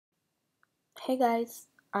Hey guys,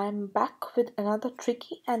 I'm back with another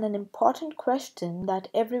tricky and an important question that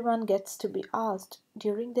everyone gets to be asked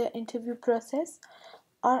during their interview process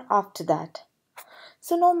or after that.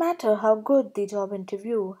 So, no matter how good the job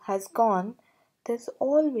interview has gone, there's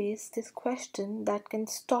always this question that can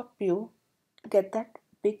stop you get that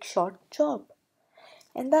big shot job,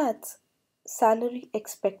 and that's salary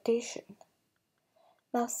expectation.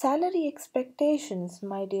 Now, salary expectations,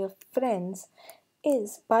 my dear friends,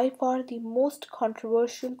 is by far the most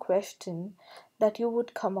controversial question that you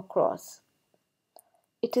would come across.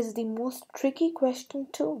 It is the most tricky question,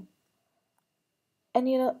 too. And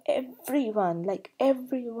everyone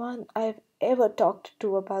I've ever talked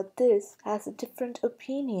to about this has a different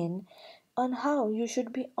opinion on how you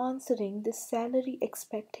should be answering this salary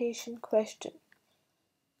expectation question.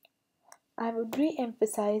 I would re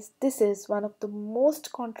emphasize this is one of the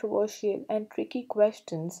most controversial and tricky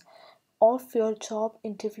questions of your job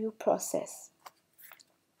interview process.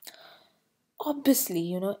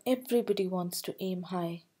 Obviously, everybody wants to aim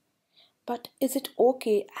high. But is it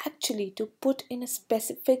okay actually to put in a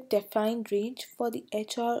specific defined range for the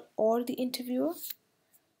HR or the interviewer?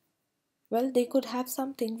 Well, they could have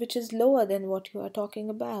something which is lower than what you are talking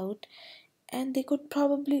about, and they could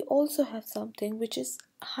probably also have something which is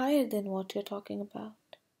higher than what you're talking about.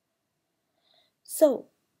 So,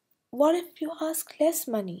 what if you ask less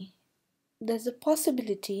money? There's a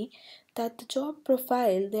possibility that the job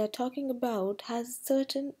profile they are talking about has a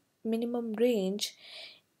certain minimum range,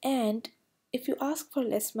 and if you ask for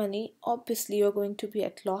less money, obviously you're going to be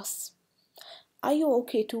at loss. Are you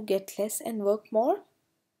okay to get less and work more?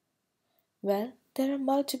 Well, there are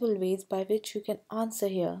multiple ways by which you can answer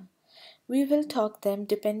here. We will talk them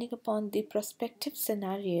depending upon the prospective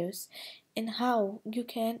scenarios and how you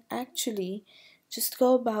can actually just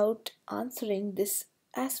go about answering this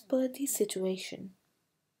as per the situation.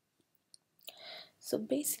 So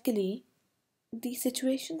basically, the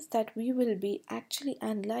situations that we will be actually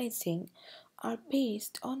analyzing are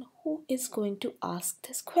based on who is going to ask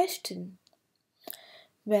this question.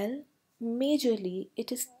 Well, majorly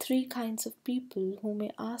it is three kinds of people who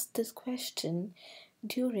may ask this question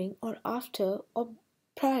during or after or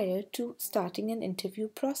prior to starting an interview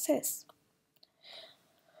process.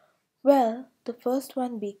 Well, the first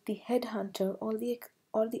one being the headhunter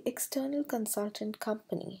or the external consultant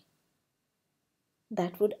company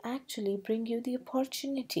that would actually bring you the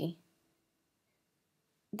opportunity.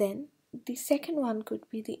 Then the second one could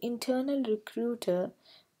be the internal recruiter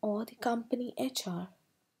or the company HR.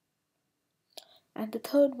 And the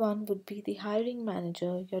third one would be the hiring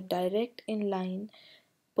manager, your direct inline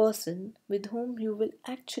person with whom you will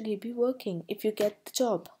actually be working if you get the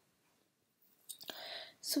job.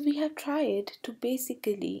 So we have tried to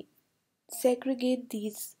basically segregate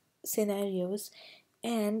these scenarios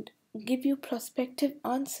and give you prospective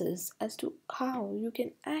answers as to how you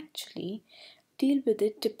can actually deal with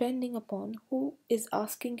it depending upon who is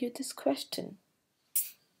asking you this question.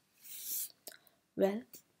 Well,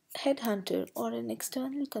 headhunter or an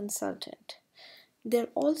external consultant. They're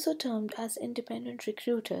also termed as independent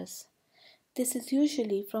recruiters. This is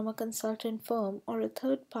usually from a consultant firm or a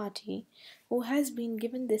third party who has been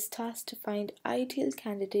given this task to find ideal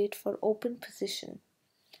candidate for open position.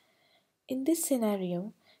 In this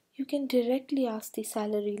scenario, you can directly ask the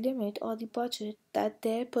salary limit or the budget that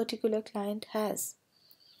their particular client has.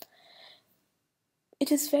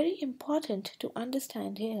 It is very important to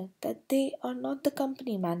understand here that they are not the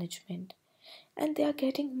company management and they are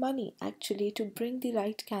getting money actually to bring the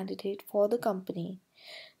right candidate for the company.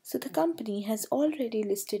 So the company has already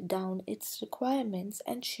listed down its requirements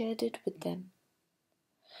and shared it with them.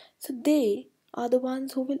 So they are the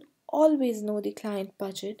ones who will always know the client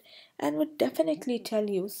budget and would definitely tell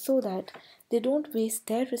you so that they don't waste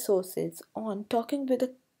their resources on talking with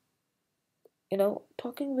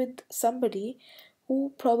somebody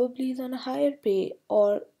who probably is on a higher pay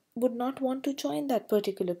or would not want to join that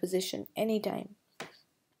particular position anytime.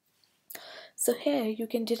 So here you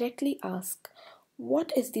can directly ask,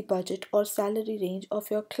 what is the budget or salary range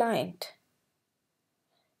of your client?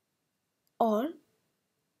 Or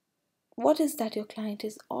what is that your client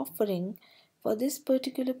is offering for this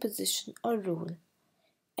particular position or role?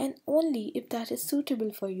 And only if that is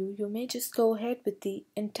suitable for you, you may just go ahead with the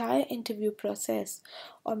entire interview process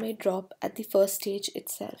or may drop at the first stage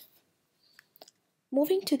itself.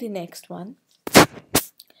 Moving to the next one,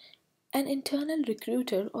 an internal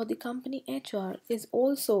recruiter or the company HR is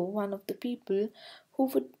also one of the people who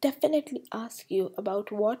would definitely ask you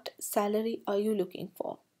about what salary are you looking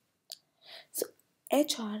for. So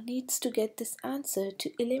HR needs to get this answer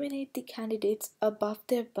to eliminate the candidates above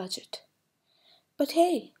their budget. But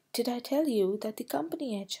hey, Did I tell you that the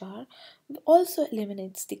company HR also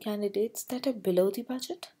eliminates the candidates that are below the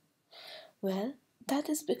budget? Well, that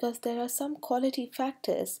is because there are some quality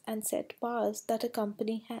factors and set bars that a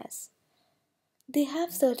company has. They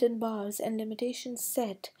have certain bars and limitations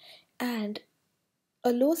set, and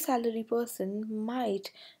a low salary person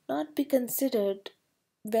might not be considered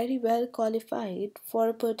very well qualified for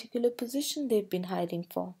a particular position they've been hiring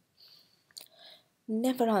for.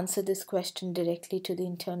 Never answer this question directly to the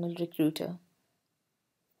internal recruiter.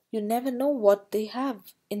 You never know what they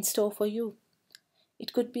have in store for you.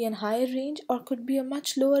 It could be a higher range or could be a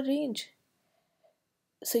much lower range.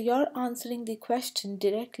 So, your answering the question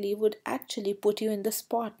directly would actually put you in the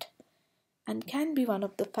spot and can be one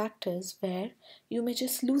of the factors where you may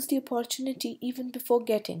just lose the opportunity even before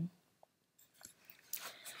getting.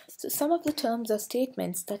 So, some of the terms or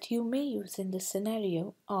statements that you may use in this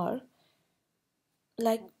scenario are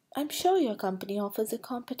like, I'm sure your company offers a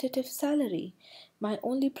competitive salary. My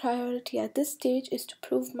only priority at this stage is to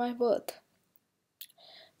prove my worth.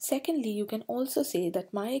 Secondly, you can also say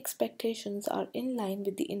that my expectations are in line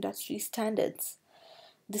with the industry standards.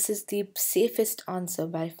 This is the safest answer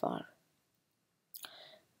by far.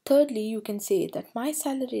 Thirdly, you can say that my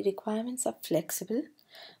salary requirements are flexible,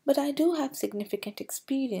 but I do have significant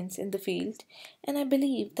experience in the field and I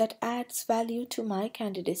believe that adds value to my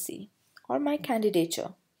candidacy or my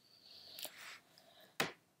candidature.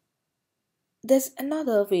 There's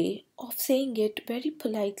another way of saying it very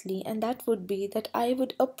politely, and that would be that I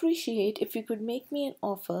would appreciate if you could make me an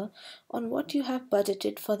offer on what you have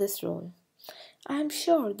budgeted for this role. I am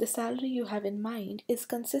sure the salary you have in mind is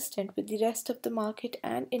consistent with the rest of the market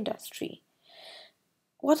and industry.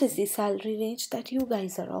 What is the salary range that you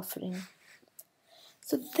guys are offering?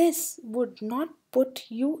 So, this would not put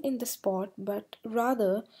you in the spot, but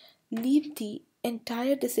rather leave the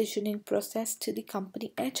entire decisioning process to the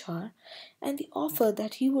company HR, and the offer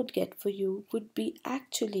that he would get for you would be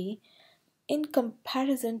actually in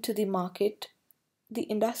comparison to the market, the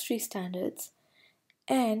industry standards,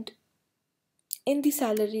 and in the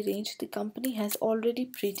salary range the company has already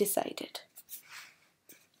pre decided.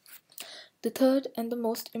 The third and the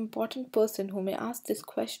most important person who may ask this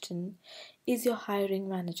question is your hiring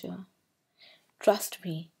manager. Trust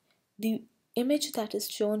me, the image that is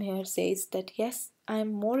shown here says that yes, I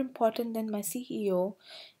am more important than my CEO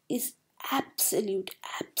is absolute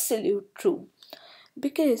true.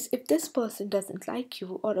 Because if this person doesn't like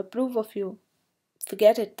you or approve of you,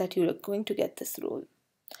 forget it that you are going to get this role.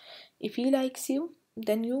 If he likes you,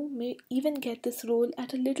 then you may even get this role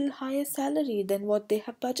at a little higher salary than what they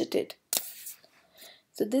have budgeted.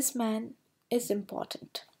 So, this man is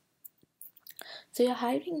important. So, your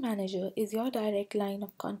hiring manager is your direct line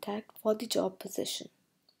of contact for the job position.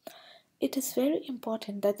 It is very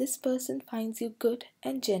important that this person finds you good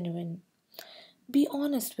and genuine. Be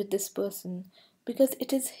honest with this person because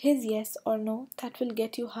it is his yes or no that will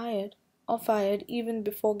get you hired or fired even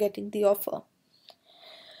before getting the offer.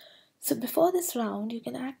 So, before this round, you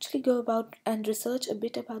can actually go about and research a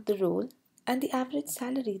bit about the role and the average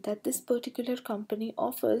salary that this particular company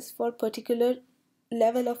offers for a particular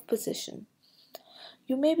level of position.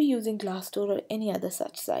 You may be using Glassdoor or any other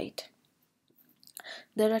such site.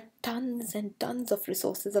 There are tons and tons of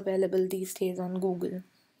resources available these days on Google.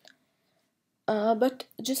 But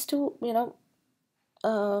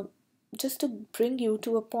uh, just to bring you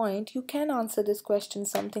to a point, you can answer this question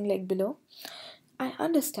something like below. I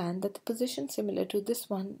understand that the position similar to this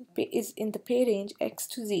one is in the pay range X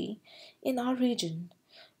to Z in our region,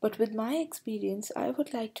 but with my experience, I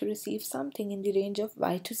would like to receive something in the range of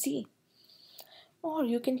Y to Z. Or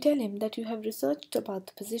you can tell him that you have researched about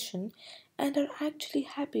the position and are actually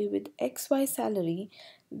happy with XY salary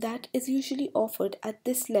that is usually offered at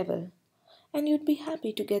this level, and you'd be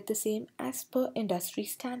happy to get the same as per industry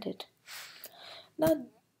standard. Now,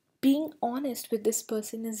 being honest with this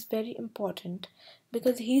person is very important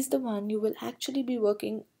because he's the one you will actually be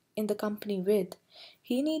working in the company with.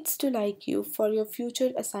 He needs to like you for your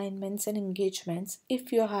future assignments and engagements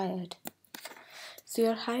if you're hired. So,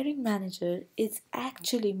 your hiring manager is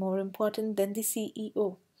actually more important than the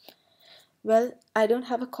CEO. Well, I don't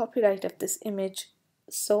have a copyright of this image,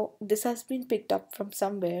 so this has been picked up from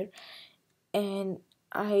somewhere, and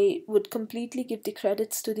I would completely give the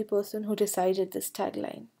credits to the person who decided this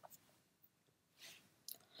tagline.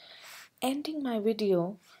 Ending my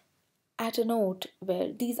video at a note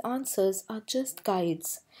where these answers are just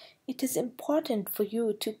guides. It is important for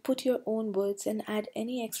you to put your own words and add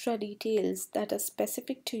any extra details that are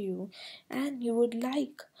specific to you and you would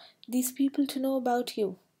like these people to know about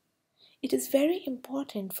you. It is very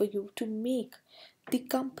important for you to make the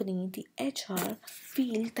company, the HR,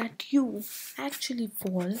 feel that you actually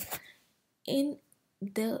fall in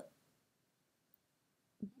the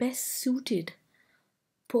best suited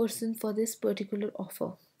person for this particular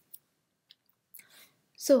offer.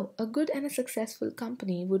 So, a good and a successful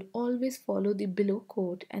company would always follow the below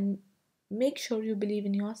quote and make sure you believe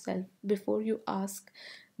in yourself before you ask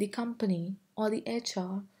the company or the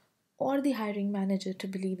HR or the hiring manager to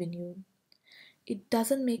believe in you. It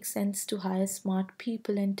doesn't make sense to hire smart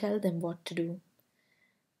people and tell them what to do.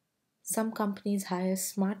 Some companies hire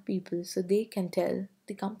smart people so they can tell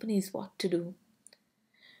the companies what to do.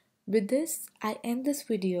 With this, I end this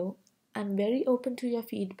video. I'm very open to your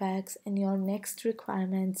feedbacks and your next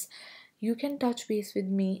requirements. You can touch base with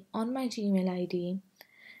me on my Gmail ID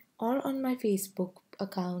or on my Facebook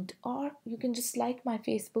account, or you can just like my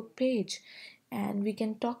Facebook page and we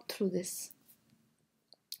can talk through this.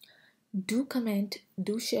 Do comment,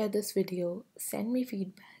 do share this video, send me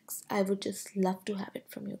feedbacks. I would just love to have it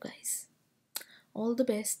from you guys. All the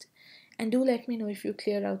best, and do let me know if you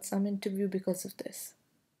clear out some interview because of this.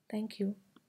 Thank you.